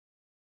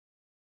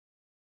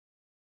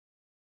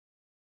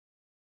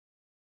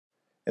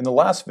In the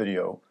last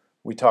video,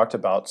 we talked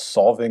about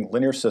solving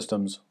linear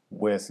systems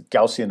with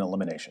Gaussian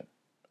elimination.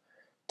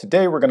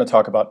 Today we're going to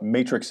talk about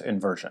matrix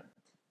inversion.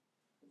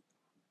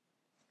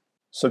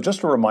 So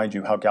just to remind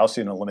you how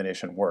Gaussian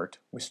elimination worked,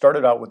 we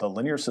started out with a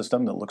linear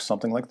system that looks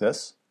something like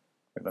this.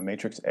 We have a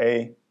matrix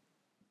A,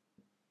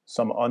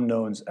 some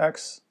unknowns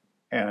x,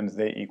 and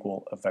they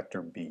equal a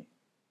vector b.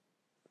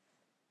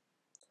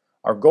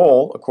 Our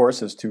goal, of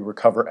course, is to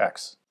recover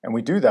x, and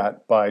we do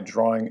that by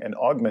drawing an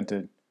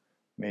augmented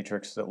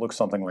matrix that looks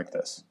something like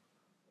this.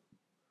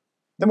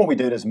 Then what we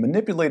did is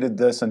manipulated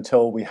this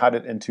until we had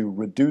it into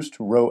reduced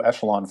row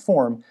echelon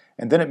form,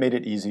 and then it made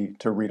it easy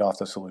to read off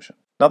the solution.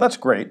 Now that's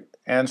great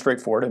and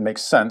straightforward and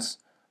makes sense,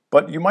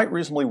 but you might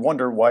reasonably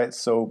wonder why it's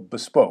so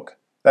bespoke.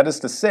 That is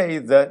to say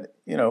that,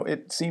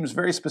 it seems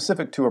very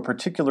specific to a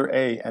particular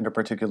A and a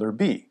particular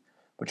B.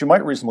 But you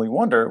might reasonably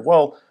wonder,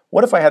 well,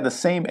 what if I had the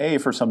same A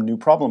for some new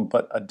problem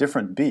but a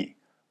different B?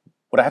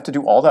 Would I have to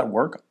do all that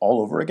work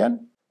all over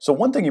again? So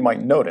one thing you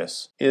might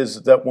notice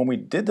is that when we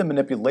did the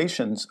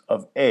manipulations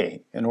of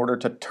A in order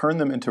to turn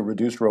them into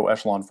reduced row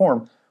echelon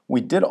form,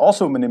 we did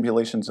also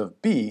manipulations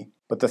of B,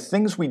 but the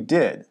things we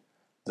did,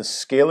 the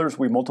scalars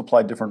we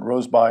multiplied different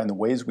rows by and the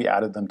ways we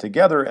added them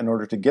together in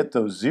order to get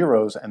those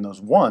zeros and those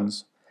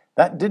ones,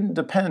 that didn't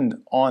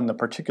depend on the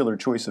particular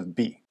choice of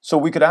B. So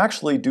we could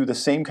actually do the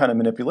same kind of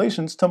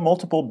manipulations to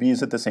multiple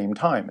B's at the same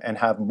time and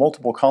have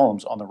multiple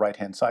columns on the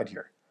right-hand side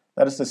here.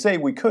 That is to say,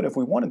 we could, if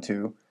we wanted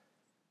to,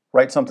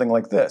 write something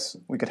like this.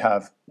 We could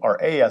have our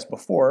A as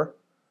before,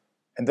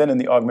 and then in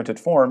the augmented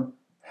form,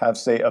 have,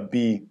 say, a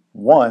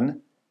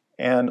B1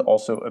 and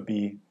also a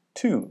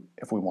B2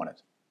 if we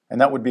wanted. And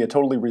that would be a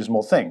totally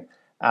reasonable thing.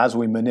 As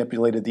we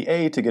manipulated the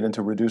A to get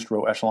into reduced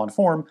row echelon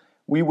form,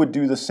 we would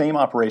do the same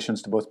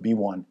operations to both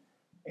B1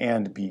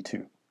 and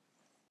B2.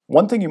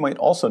 One thing you might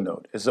also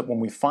note is that when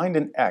we find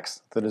an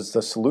X that is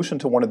the solution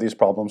to one of these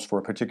problems for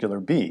a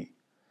particular B,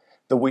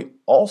 that we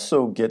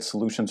also get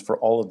solutions for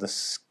all of the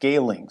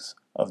scalings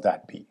of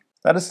that B.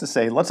 That is to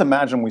say, let's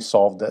imagine we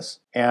solve this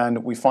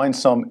and we find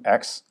some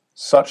X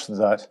such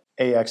that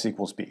AX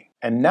equals B.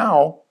 And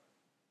now,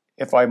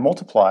 if I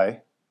multiply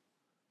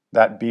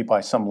that B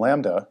by some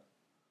lambda,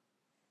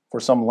 for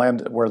some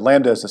lambda, where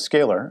lambda is a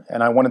scalar,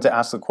 and I wanted to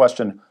ask the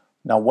question,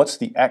 now what's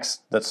the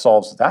X that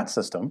solves that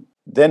system?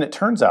 Then it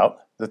turns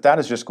out that that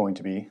is just going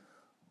to be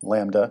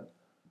lambda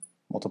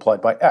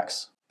multiplied by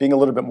X. Being a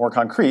little bit more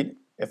concrete,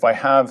 if I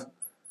have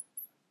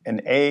an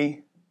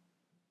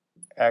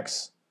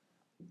AX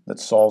that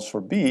solves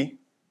for B,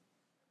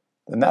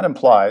 then that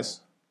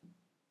implies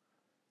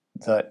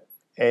that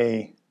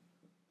a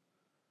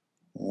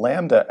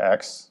lambda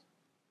X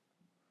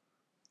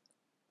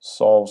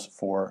solves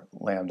for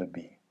lambda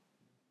B.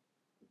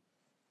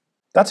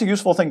 That's a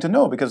useful thing to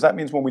know because that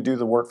means when we do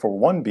the work for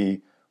one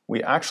B,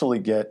 we actually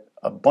get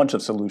a bunch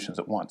of solutions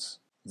at once.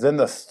 Then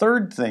the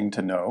third thing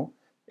to know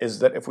is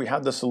that if we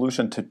have the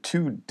solution to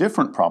two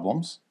different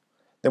problems,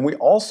 then we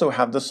also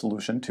have the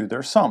solution to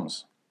their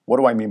sums. What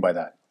do I mean by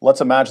that?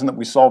 Let's imagine that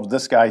we solved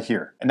this guy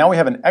here. And now we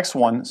have an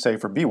x1, say,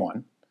 for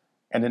b1,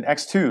 and an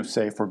x2,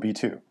 say, for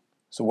b2.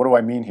 So what do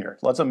I mean here?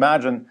 Let's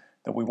imagine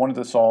that we wanted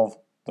to solve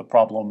the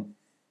problem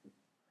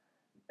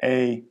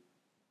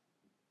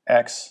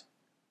ax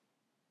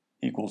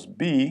equals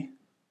b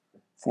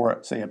for,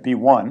 say, a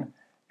b1,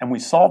 and we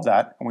solve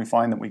that and we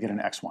find that we get an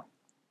x1.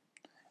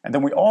 And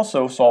then we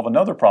also solve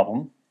another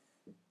problem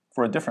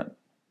for a different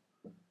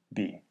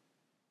b.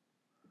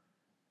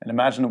 And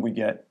imagine that we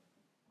get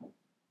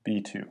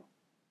b2.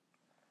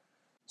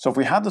 So if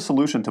we have the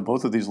solution to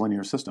both of these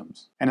linear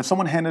systems, and if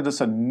someone handed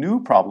us a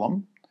new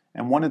problem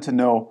and wanted to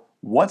know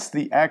what's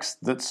the x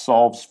that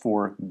solves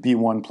for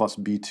b1 plus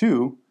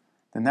b2,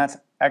 then that's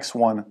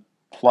x1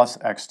 plus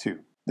x2.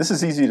 This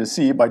is easy to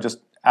see by just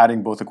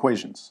adding both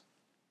equations.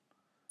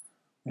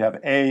 We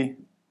have a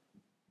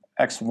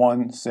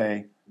x1,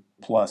 say,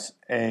 plus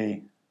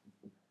a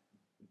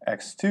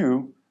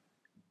x2,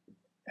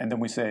 and then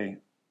we say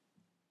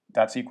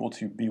that's equal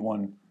to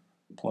b1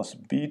 plus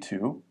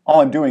b2.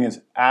 All I'm doing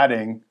is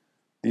adding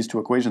these two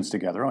equations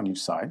together on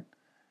each side,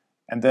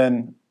 and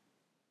then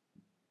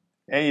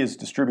a is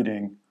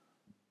distributing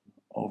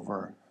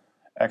over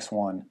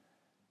x1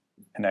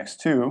 and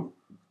x2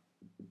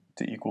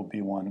 to equal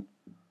b1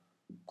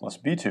 plus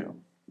b2.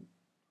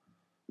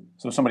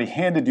 So if somebody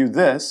handed you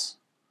this,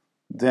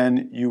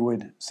 then you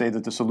would say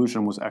that the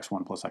solution was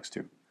x1 plus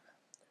x2.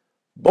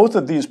 Both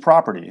of these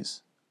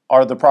properties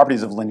are the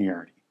properties of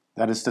linearity.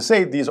 That is to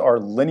say, these are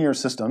linear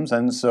systems,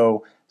 and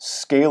so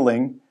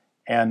scaling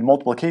and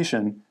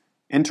multiplication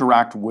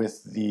interact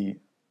with the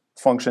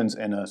functions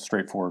in a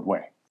straightforward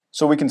way.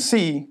 So we can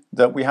see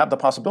that we have the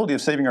possibility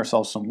of saving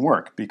ourselves some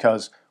work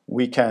because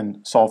we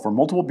can solve for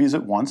multiple B's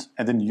at once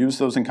and then use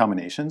those in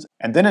combinations.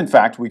 And then in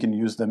fact, we can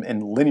use them in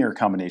linear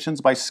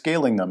combinations by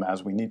scaling them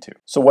as we need to.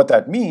 So what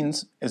that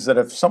means is that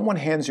if someone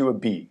hands you a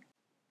B,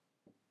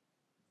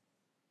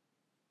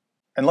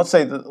 and let's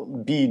say the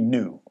B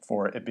new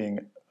for it being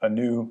a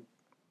new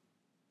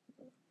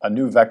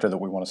vector that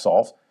we want to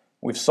solve.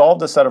 We've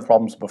solved a set of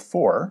problems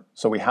before,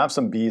 so we have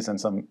some B's and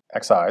some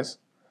Xi's.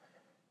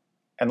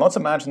 And let's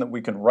imagine that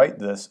we can write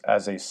this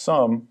as a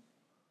sum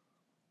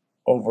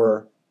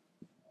over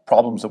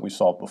problems that we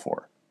solved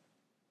before.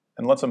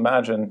 And let's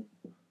imagine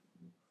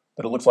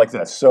that it looks like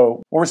this.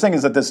 So what we're saying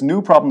is that this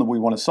new problem that we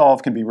want to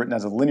solve can be written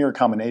as a linear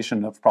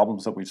combination of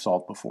problems that we've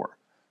solved before.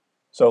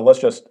 So let's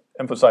just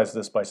emphasize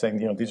this by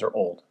saying, these are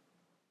old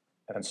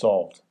and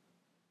solved.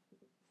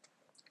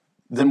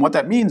 Then what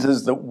that means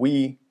is that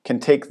we can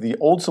take the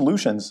old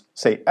solutions,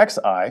 say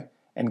xi,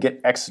 and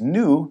get x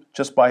new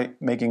just by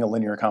making a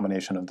linear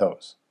combination of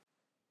those.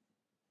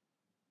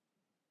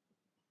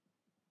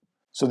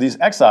 So these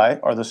xi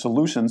are the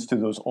solutions to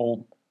those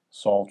old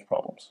solved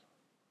problems.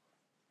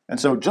 And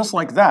so just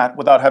like that,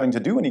 without having to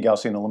do any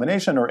Gaussian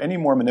elimination or any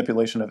more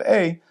manipulation of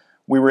A,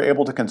 we were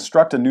able to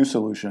construct a new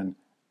solution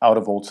out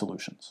of old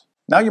solutions.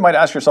 Now you might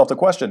ask yourself the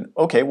question,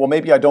 okay, well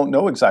maybe I don't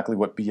know exactly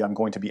what B I'm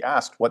going to be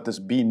asked, what this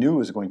B new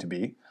is going to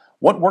be.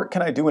 What work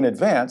can I do in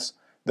advance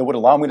that would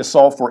allow me to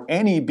solve for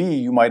any B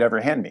you might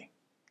ever hand me?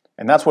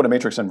 And that's what a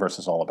matrix inverse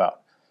is all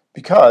about.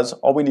 Because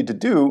all we need to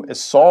do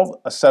is solve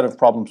a set of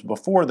problems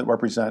before that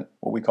represent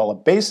what we call a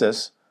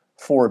basis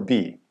for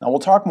B. Now we'll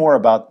talk more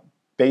about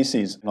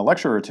bases in a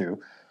lecture or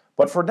two,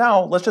 but for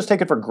now, let's just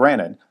take it for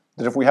granted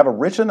that if we have a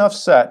rich enough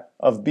set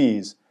of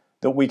B's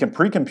that we can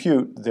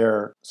pre-compute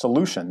their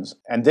solutions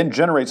and then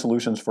generate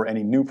solutions for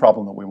any new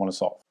problem that we want to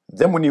solve.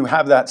 Then when you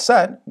have that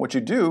set, what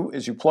you do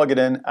is you plug it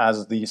in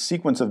as the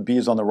sequence of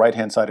B's on the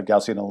right-hand side of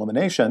Gaussian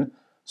elimination,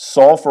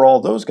 solve for all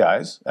those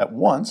guys at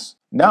once.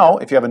 Now,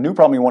 if you have a new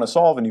problem you want to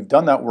solve and you've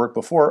done that work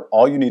before,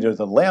 all you need are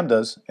the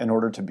lambdas in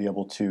order to be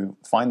able to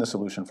find the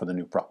solution for the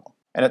new problem.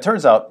 And it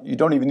turns out you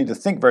don't even need to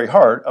think very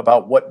hard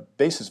about what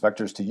basis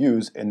vectors to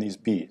use in these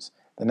B's.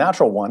 The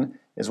natural one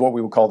is what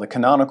we would call the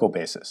canonical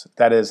basis.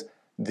 That is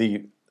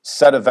the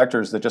set of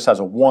vectors that just has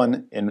a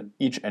 1 in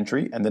each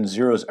entry and then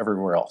zeros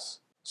everywhere else.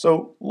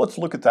 So let's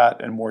look at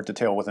that in more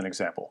detail with an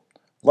example.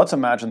 Let's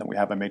imagine that we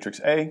have a matrix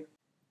A.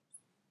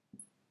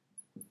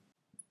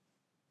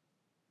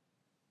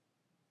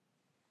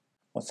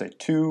 Let's say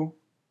 2,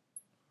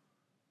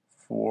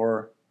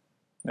 4,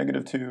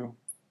 -2,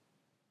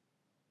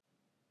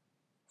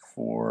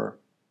 4,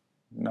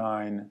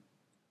 9,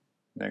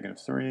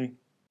 -3,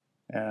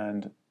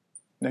 and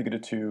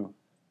 -2,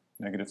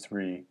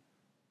 -3,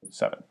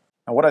 7.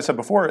 Now what I said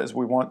before is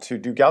we want to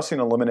do Gaussian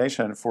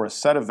elimination for a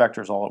set of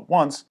vectors all at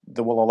once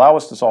that will allow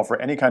us to solve for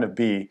any kind of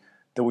B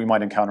that we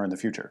might encounter in the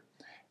future.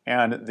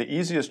 And the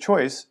easiest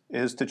choice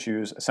is to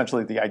choose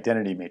essentially the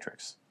identity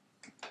matrix.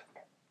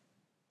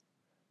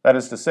 That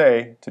is to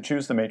say, to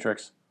choose the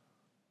matrix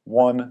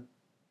 1,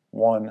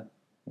 1,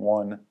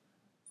 1,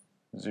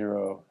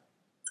 0,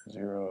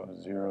 0,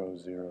 0,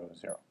 0,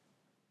 0.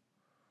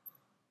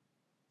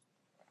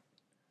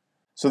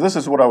 So this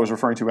is what I was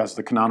referring to as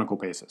the canonical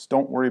basis.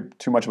 Don't worry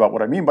too much about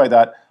what I mean by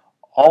that.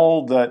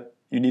 All that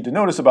you need to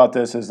notice about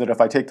this is that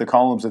if I take the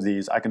columns of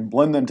these, I can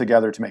blend them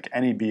together to make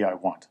any B I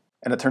want.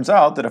 And it turns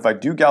out that if I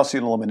do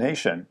Gaussian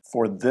elimination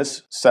for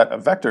this set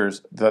of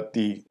vectors, that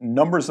the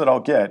numbers that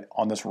I'll get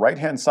on this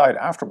right-hand side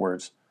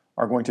afterwards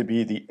are going to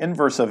be the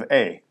inverse of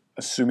A,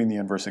 assuming the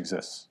inverse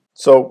exists.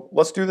 So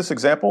let's do this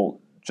example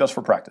just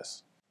for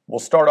practice. We'll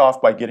start off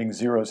by getting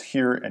zeros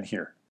here and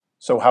here.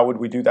 So how would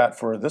we do that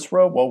for this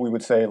row? Well, we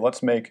would say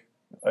let's make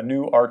a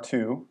new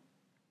R2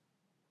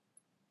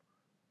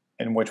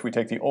 in which we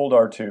take the old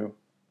R2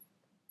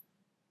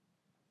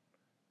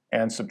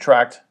 and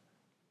subtract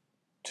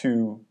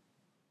 2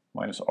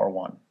 minus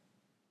R1.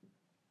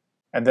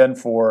 And then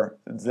for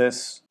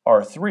this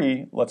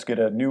R3, let's get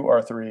a new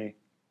R3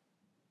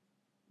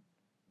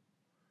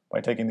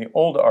 by taking the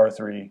old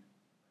R3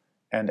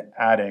 and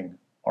adding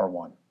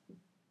R1.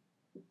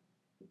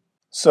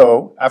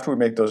 So after we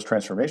make those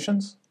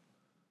transformations,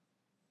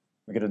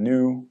 we get a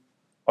new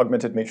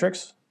augmented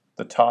matrix.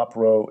 The top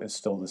row is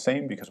still the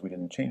same because we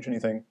didn't change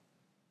anything.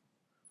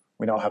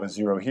 We now have a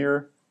 0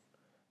 here.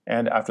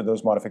 And after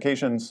those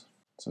modifications,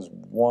 this is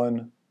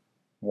 1,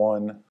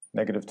 1,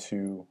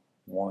 -2,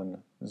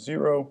 1,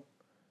 0,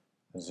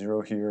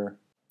 0 here,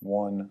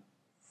 1,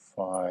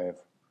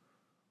 5,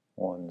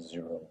 1,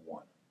 0,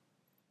 1.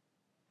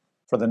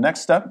 For the next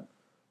step,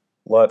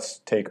 let's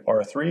take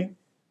R3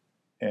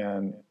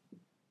 and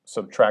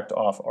subtract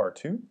off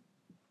R2.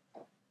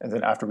 And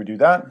then after we do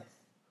that,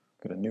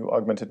 get a new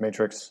augmented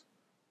matrix,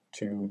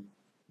 2,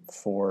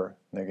 4,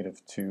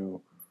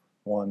 -2,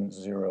 1,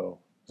 0,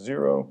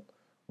 0.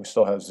 We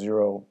still have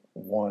 0,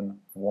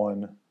 1,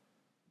 1,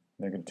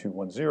 -2,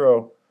 1,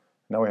 0.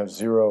 Now we have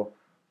 0,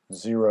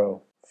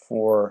 0,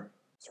 4,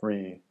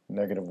 3,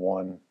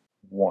 -1,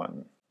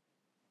 1.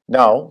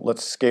 Now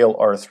let's scale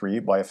R3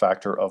 by a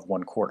factor of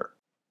 1/4.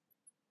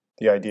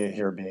 The idea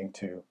here being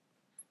to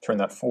turn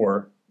that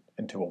 4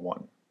 into a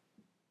 1.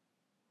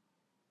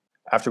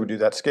 After we do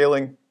that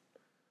scaling,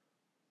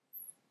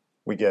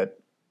 we get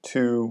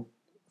 2,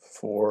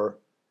 4,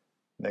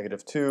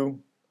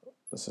 -2.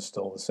 This is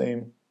still the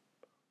same.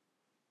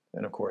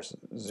 And of course,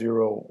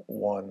 0,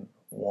 1,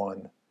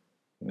 1,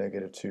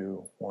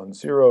 -2, 1,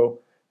 0.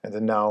 And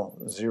then now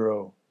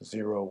 0,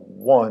 0,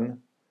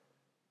 1,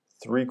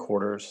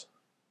 3/4,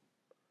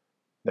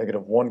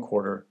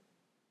 -1/4,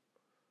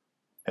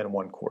 and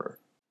 1/4.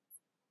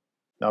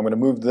 Now I'm going to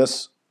move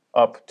this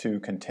up to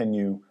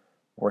continue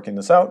working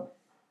this out.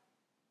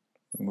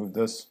 Move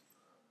this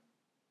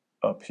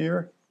up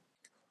here.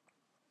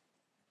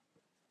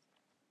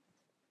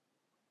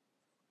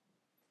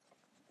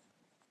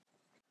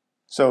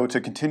 So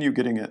to continue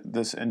getting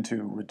this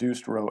into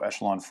reduced row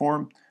echelon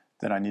form,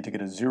 then I need to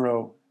get a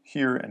 0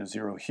 here and a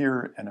 0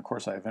 here, and of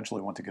course I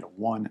eventually want to get a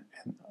 1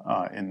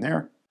 in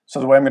there. So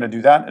the way I'm going to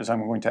do that is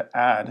I'm going to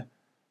add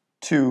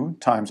 2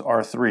 times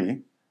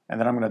R3, and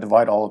then I'm going to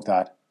divide all of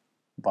that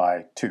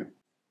by 2.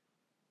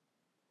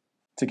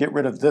 To get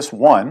rid of this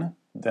 1,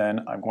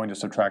 then I'm going to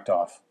subtract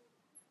off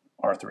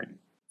R3.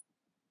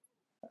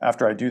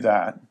 After I do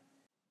that,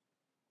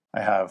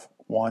 I have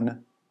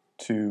 1,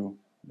 2,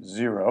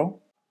 0,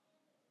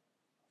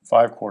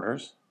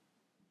 5/4,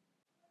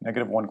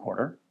 negative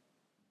 1/4,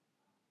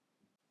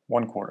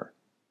 1/4.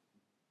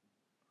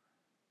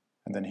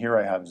 And then here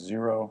I have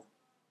 0,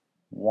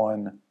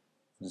 1,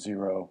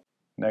 0,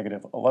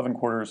 negative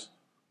 11/4,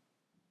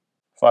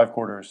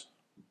 5/4,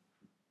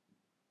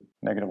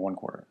 negative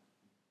 1/4.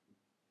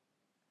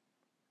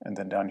 And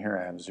then down here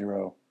I have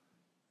 0,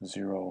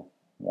 0,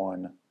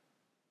 1,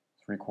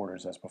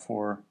 3/4 as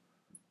before,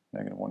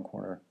 negative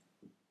 1/4,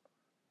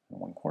 and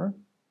 1/4.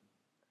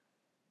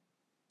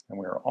 And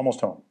we are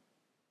almost home.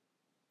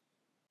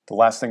 The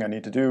last thing I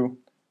need to do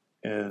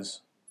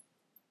is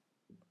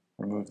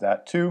remove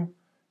that 2. And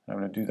I'm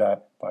going to do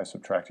that by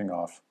subtracting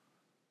off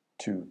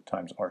 2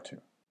 times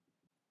R2.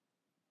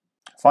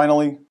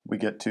 Finally, we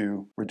get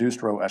to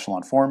reduced row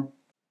echelon form.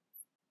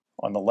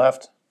 On the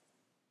left,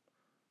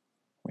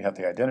 we have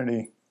the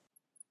identity.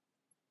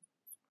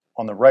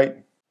 On the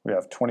right, we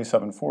have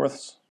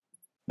 27/4,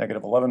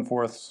 negative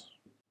 11/4,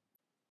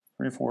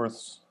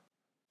 3/4,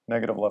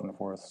 negative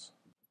 11/4,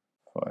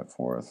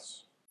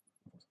 5/4,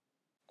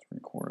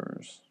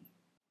 3/4.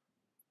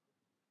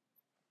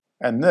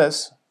 And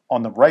this,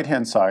 on the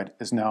right-hand side,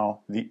 is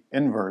now the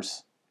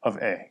inverse of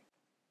A.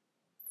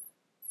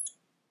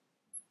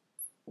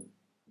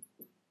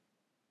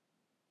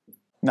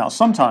 Now,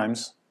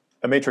 sometimes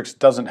a matrix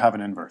doesn't have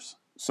an inverse.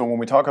 So when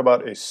we talk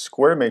about a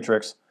square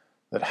matrix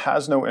that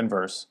has no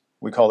inverse,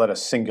 we call that a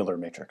singular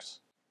matrix.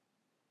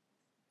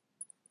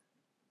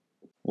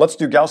 Let's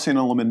do Gaussian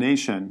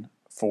elimination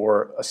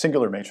for a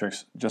singular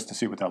matrix just to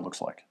see what that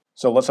looks like.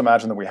 So let's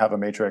imagine that we have a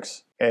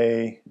matrix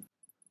A,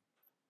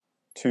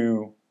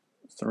 2,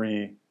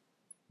 3,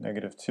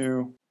 negative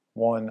 2,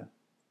 1,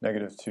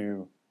 negative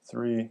 2,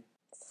 3,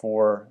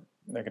 4,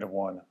 negative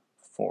 1,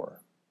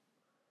 4.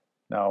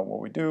 Now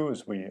what we do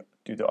is we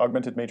do the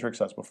augmented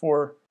matrix as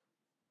before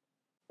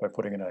by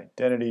putting an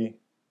identity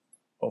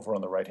over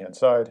on the right-hand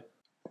side.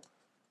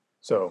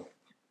 So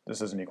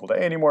this isn't equal to A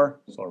anymore,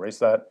 so I'll erase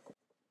that.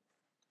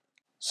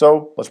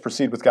 So let's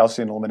proceed with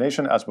Gaussian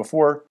elimination as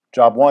before.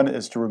 Job 1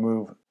 is to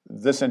remove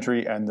this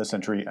entry and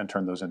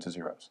turn those into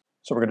zeros.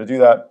 So we're going to do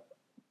that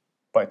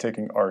by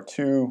taking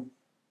R2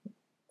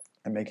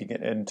 and making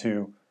it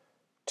into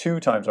 2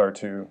 times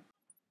R2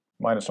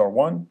 minus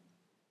R1.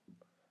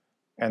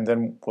 And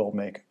then we'll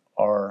make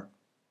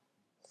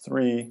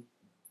R3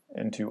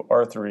 into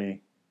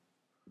R3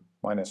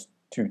 minus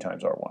 2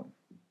 times R1.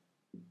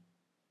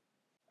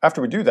 After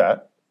we do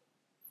that,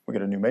 we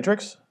get a new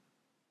matrix,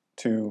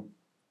 2,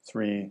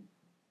 3,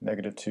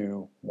 negative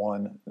 2,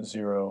 1,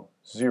 0,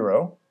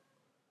 0.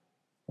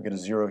 We get a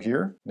 0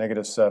 here,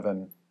 negative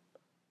 7,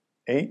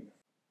 8,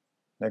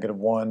 negative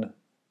 1,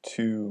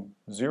 2,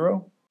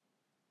 0,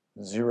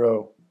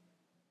 0,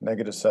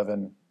 negative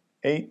 7,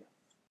 8,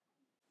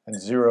 and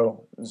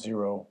 0,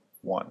 0,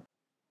 1.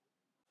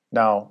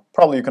 Now,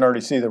 probably you can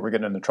already see that we're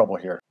getting into trouble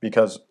here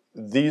because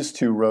these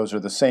two rows are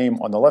the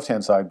same on the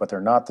left-hand side, but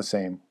they're not the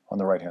same on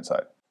the right-hand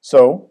side.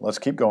 So let's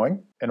keep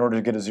going. In order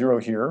to get a 0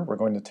 here, we're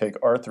going to take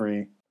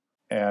R3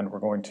 and we're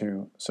going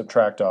to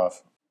subtract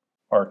off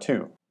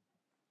R2.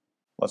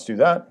 Let's do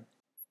that.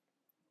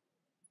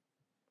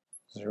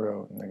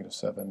 0, negative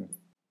 7.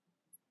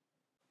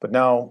 But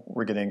now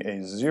we're getting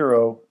a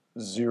 0,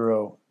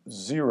 0,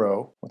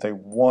 0 with a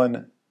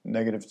 1,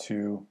 negative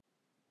 2,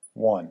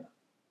 1.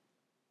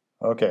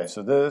 Okay,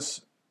 so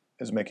this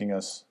is making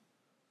us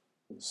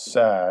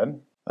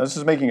sad. Now, this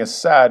is making us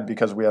sad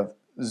because we have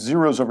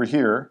zeros over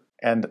here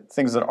and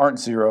things that aren't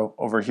 0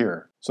 over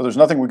here. So there's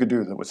nothing we could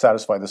do that would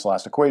satisfy this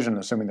last equation,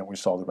 assuming that we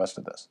solve the rest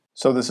of this.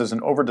 So this is an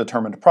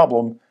overdetermined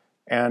problem,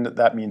 and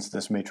that means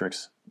this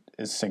matrix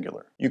is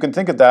singular. You can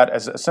think of that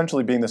as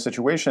essentially being the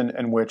situation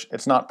in which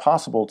it's not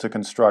possible to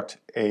construct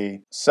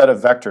a set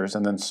of vectors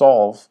and then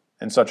solve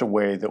in such a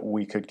way that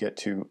we could get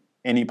to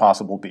any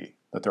possible b,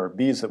 that there are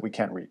b's that we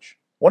can't reach.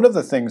 One of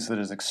the things that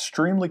is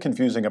extremely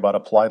confusing about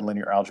applied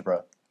linear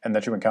algebra, and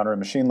that you encounter in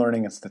machine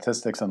learning and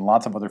statistics and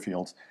lots of other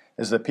fields,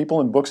 is that people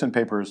in books and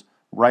papers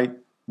write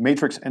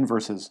matrix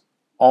inverses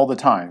all the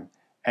time,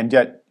 and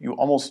yet you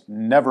almost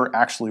never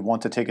actually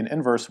want to take an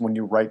inverse when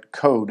you write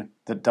code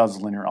that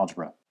does linear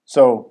algebra.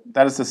 So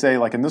that is to say,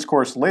 like in this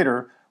course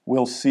later,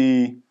 we'll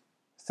see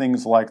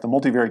things like the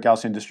multivariate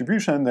Gaussian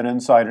distribution that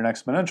inside an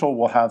exponential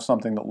will have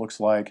something that looks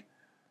like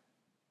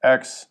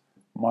x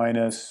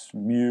minus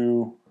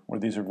mu where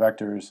these are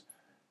vectors,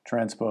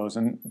 transpose.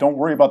 And don't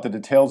worry about the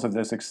details of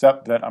this,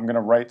 except that I'm going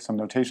to write some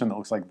notation that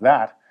looks like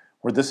that,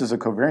 where this is a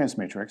covariance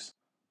matrix.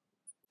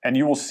 And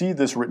you will see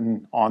this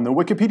written on the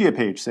Wikipedia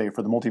page, say,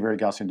 for the multivariate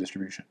Gaussian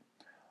distribution.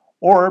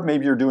 Or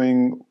maybe you're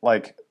doing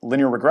like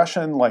linear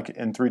regression, like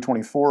in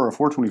 324 or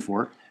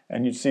 424,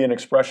 and you'd see an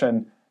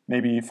expression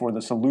maybe for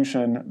the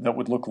solution that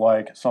would look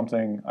like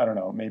something, I don't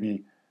know,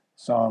 maybe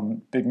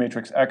some big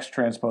matrix X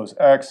transpose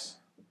X.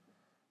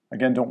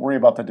 Again, don't worry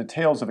about the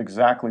details of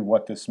exactly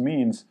what this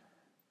means,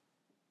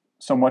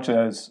 so much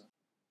as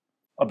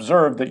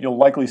observe that you'll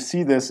likely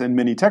see this in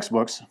many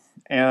textbooks,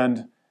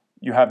 and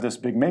you have this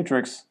big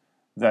matrix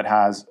that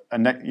has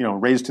a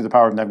raised to the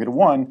power of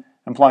 -1,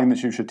 implying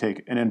that you should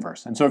take an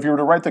inverse. And so if you were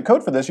to write the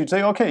code for this, you'd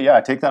say, okay,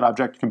 yeah, take that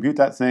object, compute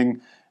that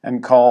thing,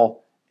 and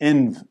call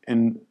in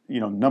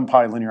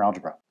NumPy linear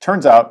algebra.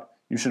 Turns out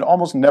you should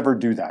almost never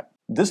do that.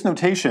 This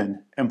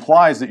notation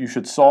implies that you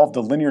should solve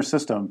the linear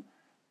system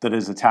that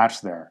is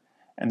attached there,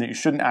 and that you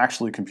shouldn't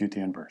actually compute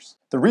the inverse.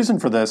 The reason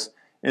for this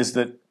is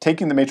that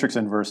taking the matrix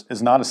inverse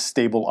is not a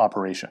stable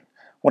operation.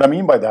 What I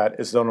mean by that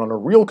is that on a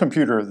real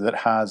computer that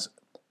has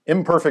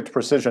imperfect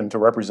precision to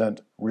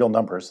represent real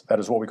numbers, that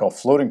is what we call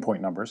floating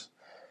point numbers,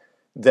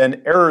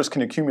 then errors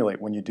can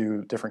accumulate when you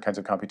do different kinds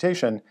of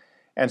computation.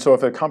 And so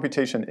if a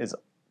computation is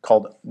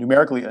called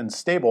numerically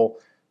unstable,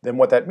 then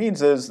what that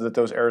means is that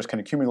those errors can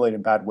accumulate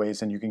in bad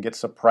ways and you can get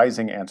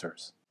surprising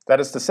answers.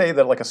 That is to say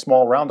that like a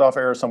small round-off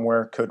error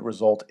somewhere could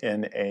result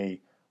in a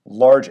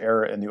large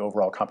error in the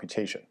overall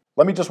computation.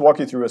 Let me just walk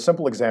you through a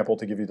simple example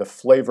to give you the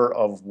flavor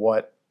of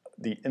what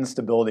the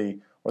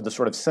instability or the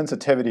sort of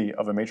sensitivity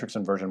of a matrix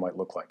inversion might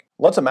look like.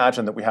 Let's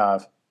imagine that we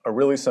have a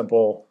really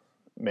simple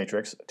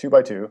matrix, 2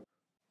 by 2,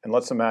 and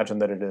let's imagine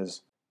that it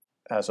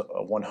has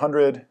a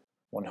 100,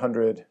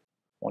 100,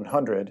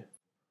 100,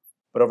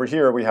 but over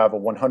here we have a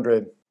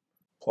 100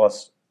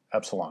 plus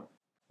epsilon.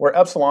 Where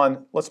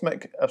epsilon, let's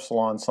make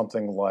epsilon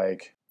something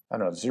like, I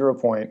don't know,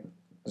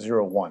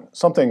 0.01,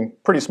 something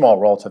pretty small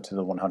relative to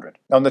the 100.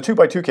 Now in the 2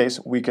 by 2 case,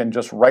 we can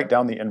just write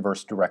down the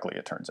inverse directly,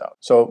 it turns out.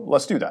 So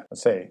let's do that.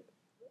 Let's say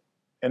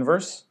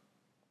inverse,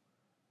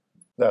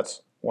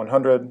 that's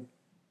 100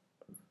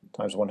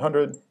 times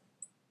 100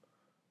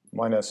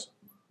 minus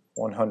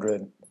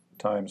 100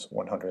 times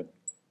 100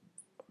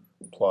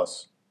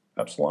 plus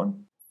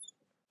epsilon.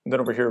 And then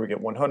over here we get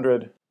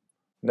 100,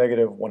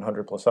 negative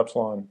 100 plus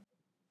epsilon,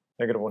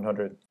 negative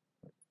 100.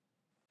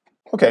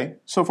 Okay,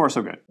 so far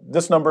so good.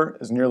 This number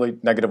is nearly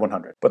negative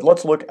 100. But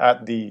let's look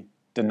at the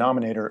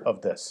denominator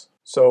of this.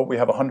 So we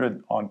have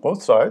 100 on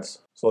both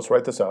sides. So let's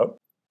write this out.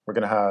 We're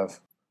going to have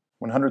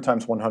 100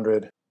 times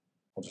 100,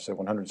 we'll just say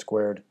 100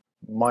 squared,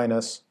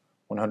 minus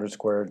 100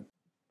 squared,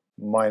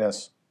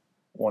 minus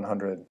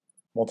 100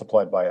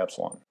 multiplied by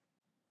epsilon.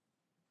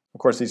 Of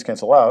course, these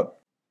cancel out,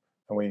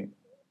 and we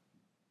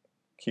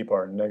keep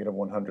our negative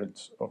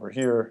 100s over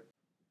here.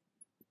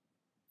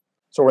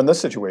 So we're in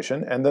this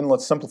situation, and then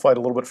let's simplify it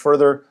a little bit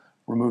further,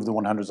 remove the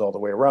 100s all the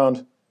way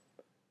around.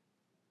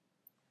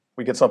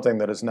 We get something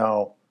that is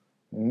now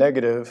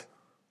negative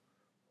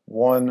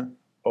 1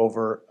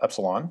 over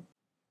epsilon.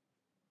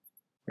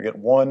 We get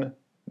 1,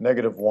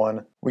 negative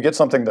 1. We get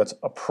something that's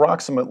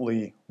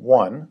approximately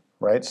 1,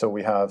 right? So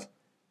we have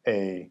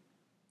a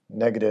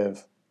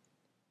negative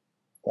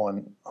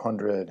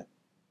 100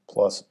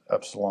 plus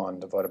epsilon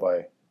divided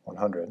by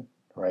 100,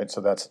 right? So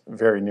that's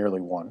very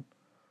nearly 1,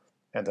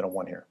 and then a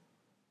 1 here.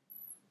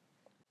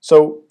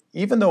 So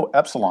even though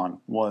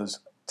epsilon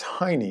was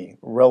tiny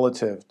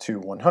relative to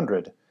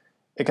 100,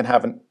 it can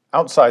have an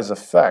outsized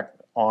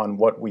effect on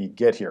what we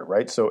get here,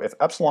 right? So if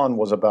epsilon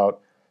was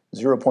about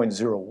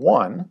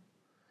 0.01,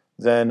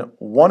 then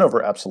 1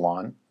 over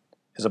epsilon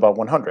is about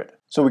 100.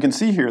 So we can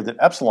see here that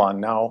epsilon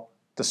now,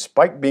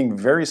 despite being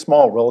very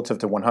small relative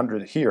to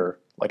 100 here,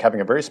 like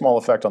having a very small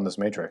effect on this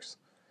matrix,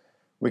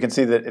 we can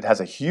see that it has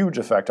a huge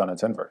effect on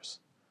its inverse.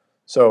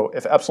 So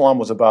if epsilon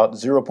was about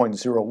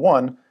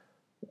 0.01,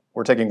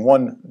 we're taking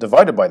 1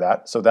 divided by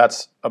that, so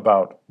that's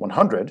about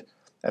 100,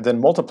 and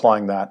then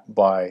multiplying that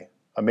by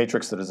a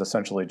matrix that is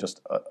essentially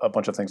just a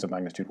bunch of things of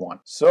magnitude 1.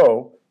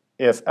 So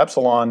if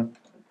epsilon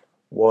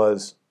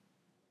was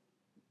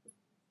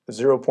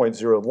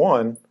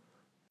 0.01,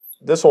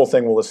 this whole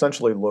thing will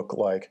essentially look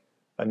like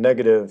a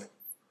negative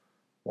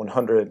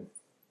 100,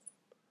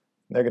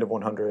 negative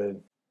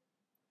 100,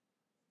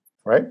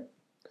 right?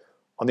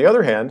 On the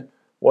other hand,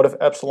 what if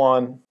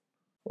epsilon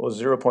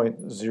was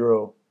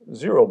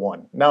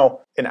 0.001? Now,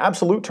 in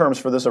absolute terms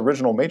for this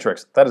original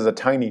matrix, that is a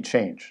tiny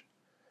change.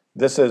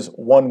 This is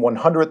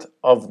 1/100th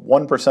of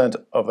 1%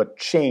 of a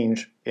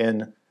change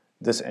in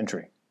this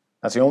entry.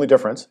 That's the only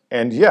difference.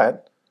 And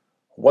yet,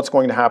 what's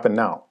going to happen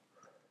now?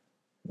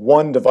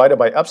 1 divided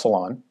by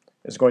epsilon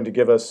is going to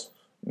give us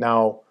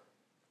now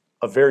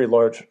a very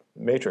large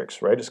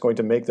matrix, right? It's going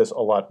to make this a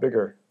lot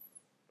bigger.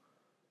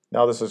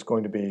 Now this is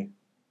going to be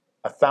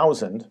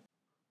 1,000.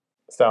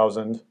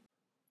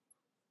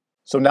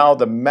 So now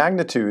the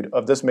magnitude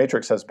of this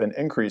matrix has been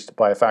increased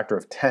by a factor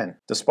of 10,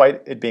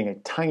 despite it being a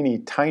tiny,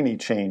 tiny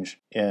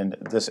change in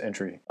this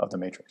entry of the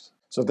matrix.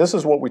 So this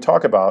is what we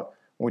talk about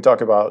when we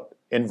talk about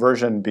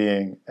inversion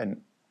being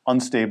an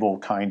unstable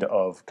kind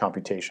of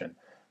computation,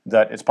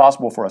 that it's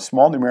possible for a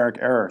small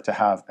numeric error to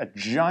have a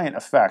giant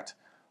effect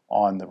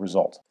on the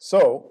result.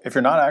 So if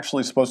you're not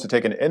actually supposed to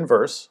take an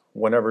inverse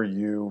whenever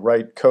you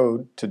write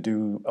code to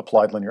do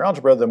applied linear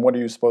algebra, then what are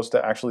you supposed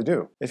to actually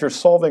do? If you're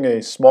solving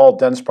a small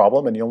dense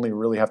problem and you only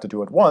really have to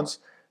do it once,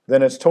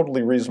 then it's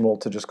totally reasonable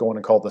to just go in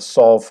and call the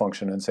solve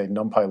function and say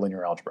numpy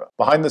linear algebra.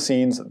 Behind the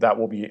scenes, that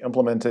will be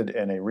implemented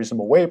in a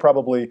reasonable way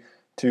probably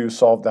to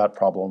solve that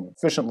problem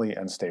efficiently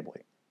and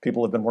stably.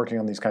 People have been working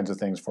on these kinds of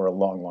things for a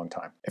long, long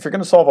time. If you're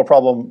going to solve a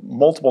problem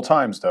multiple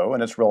times, though,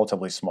 and it's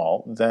relatively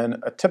small, then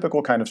a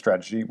typical kind of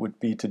strategy would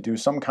be to do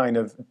some kind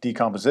of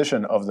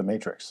decomposition of the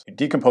matrix. You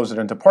decompose it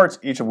into parts,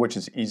 each of which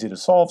is easy to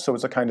solve, so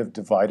it's a kind of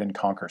divide and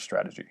conquer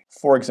strategy.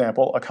 For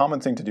example, a common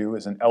thing to do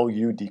is an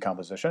LU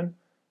decomposition.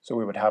 So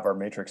we would have our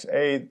matrix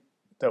A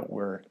that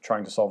we're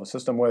trying to solve a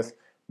system with,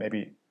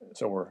 maybe,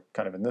 so we're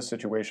kind of in this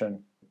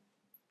situation.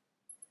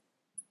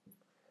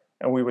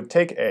 And we would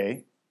take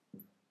A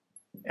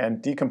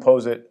and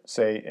decompose it,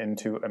 say,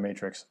 into a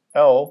matrix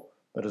L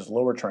that is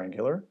lower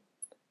triangular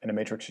and a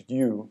matrix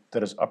U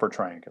that is upper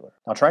triangular.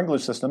 Now, triangular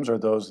systems are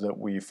those that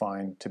we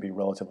find to be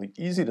relatively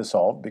easy to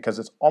solve because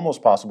it's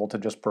almost possible to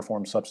just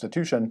perform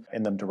substitution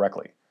in them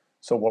directly.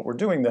 So what we're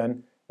doing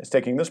then is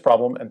taking this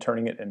problem and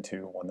turning it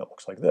into one that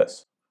looks like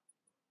this.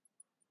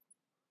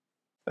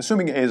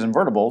 Assuming A is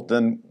invertible,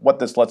 then what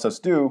this lets us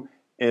do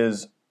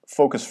is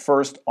focus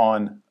first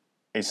on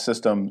a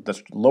system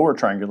that's lower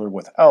triangular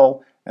with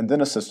L, and then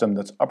a system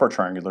that's upper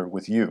triangular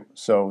with U.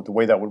 So the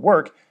way that would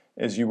work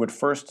is you would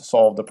first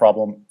solve the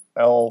problem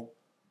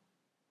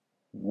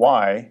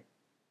Ly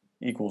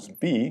equals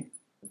B.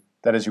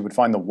 That is, you would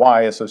find the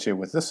Y associated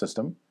with this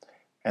system.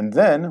 And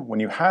then, when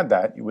you had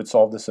that, you would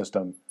solve the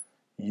system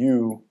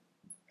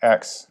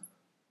Ux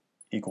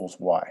equals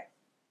Y.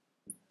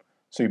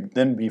 So you'd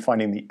then be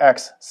finding the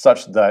X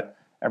such that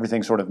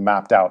everything sort of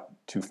mapped out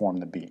to form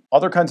the B.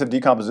 Other kinds of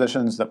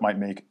decompositions that might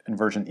make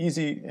inversion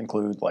easy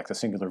include like the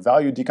singular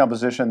value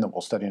decomposition that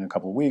we'll study in a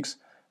couple of weeks,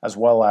 as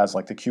well as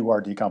like the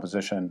QR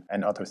decomposition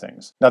and other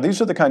things. Now,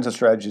 these are the kinds of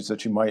strategies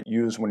that you might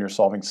use when you're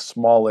solving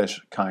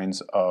smallish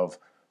kinds of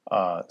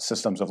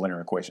systems of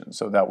linear equations.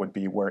 So that would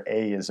be where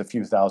A is a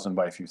few thousand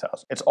by a few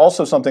thousand. It's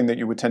also something that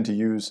you would tend to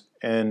use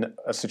in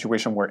a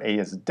situation where A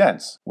is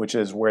dense, which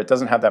is where it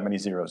doesn't have that many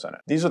zeros in it.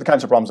 These are the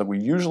kinds of problems that we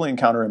usually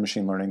encounter in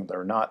machine learning.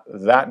 They're not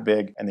that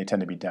big and they tend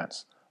to be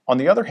dense. On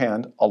the other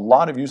hand, a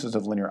lot of uses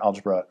of linear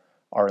algebra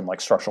are in like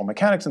structural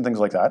mechanics and things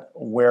like that,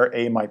 where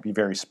A might be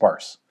very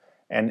sparse.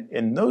 And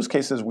in those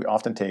cases, we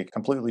often take a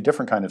completely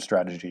different kind of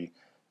strategy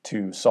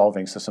to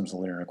solving systems of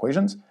linear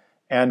equations.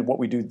 And what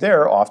we do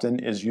there often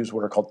is use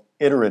what are called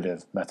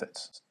iterative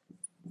methods.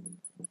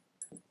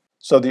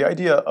 So the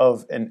idea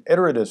of an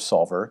iterative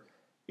solver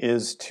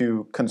is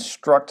to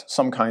construct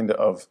some kind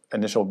of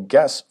initial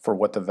guess for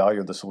what the value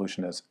of the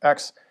solution is,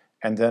 x,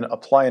 and then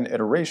apply an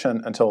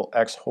iteration until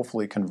x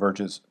hopefully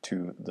converges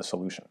to the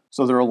solution.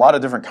 So there are a lot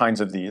of different kinds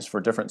of these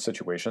for different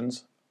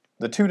situations.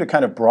 The two to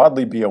kind of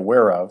broadly be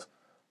aware of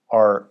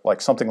are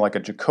like something like a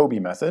Jacobi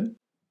method,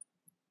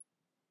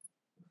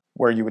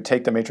 where you would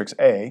take the matrix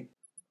A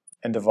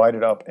and divide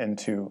it up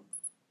into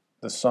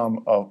the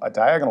sum of a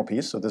diagonal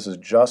piece. So this is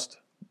just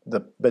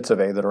the bits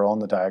of A that are all in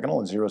the diagonal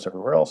and zeros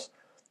everywhere else,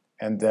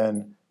 and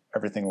then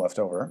everything left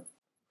over.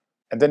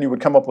 And then you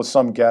would come up with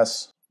some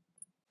guess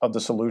of the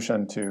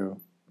solution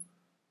to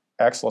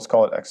x, let's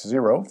call it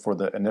x0 for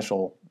the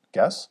initial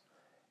guess,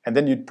 and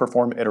then you'd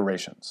perform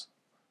iterations,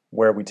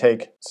 where we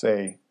take,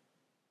 say,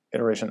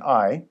 iteration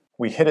I,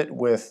 we hit it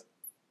with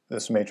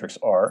this matrix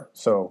R,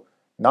 so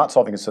not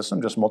solving a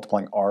system, just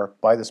multiplying R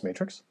by this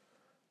matrix.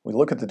 We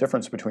look at the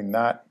difference between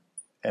that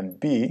and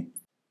B,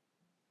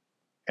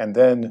 and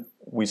then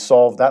we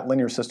solve that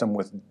linear system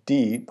with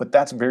D, but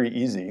that's very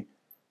easy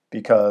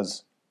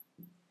because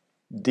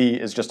D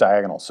is just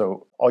diagonal.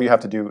 So all you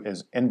have to do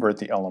is invert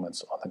the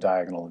elements on the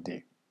diagonal of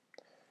D.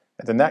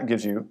 And then that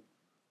gives you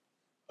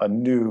a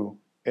new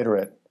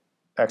iterate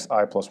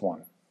xi plus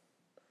 1.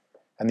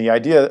 And the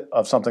idea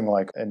of something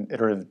like an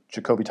iterative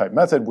Jacobi type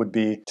method would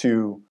be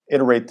to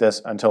iterate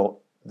this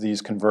until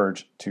these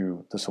converge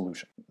to the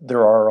solution.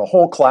 There are a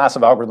whole class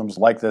of algorithms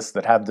like this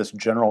that have this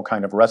general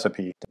kind of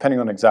recipe, depending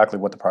on exactly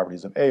what the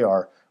properties of A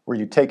are, where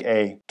you take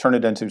A, turn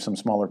it into some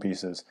smaller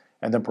pieces,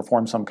 and then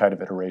perform some kind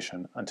of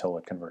iteration until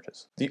it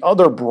converges. The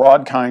other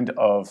broad kind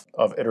of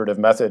iterative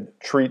method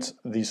treats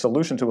the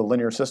solution to a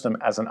linear system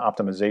as an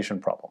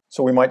optimization problem.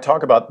 So we might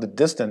talk about the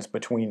distance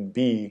between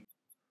B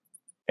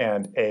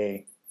and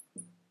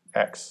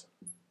AX.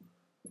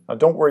 Now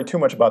don't worry too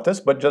much about this,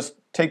 but just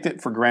take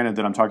it for granted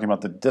that I'm talking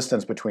about the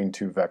distance between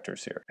two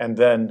vectors here. And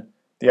then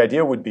the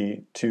idea would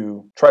be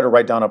to try to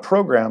write down a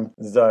program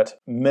that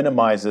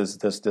minimizes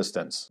this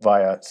distance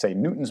via, say,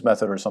 Newton's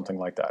method or something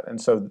like that. And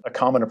so a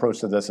common approach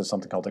to this is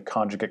something called the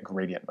conjugate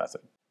gradient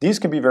method. These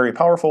can be very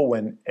powerful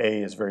when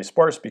A is very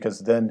sparse, because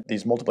then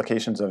these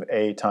multiplications of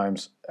A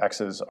times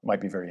X's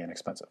might be very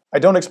inexpensive. I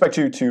don't expect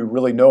you to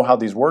really know how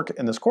these work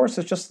in this course.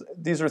 It's just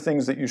these are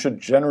things that you should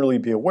generally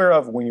be aware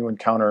of when you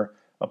encounter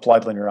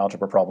applied linear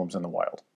algebra problems in the wild.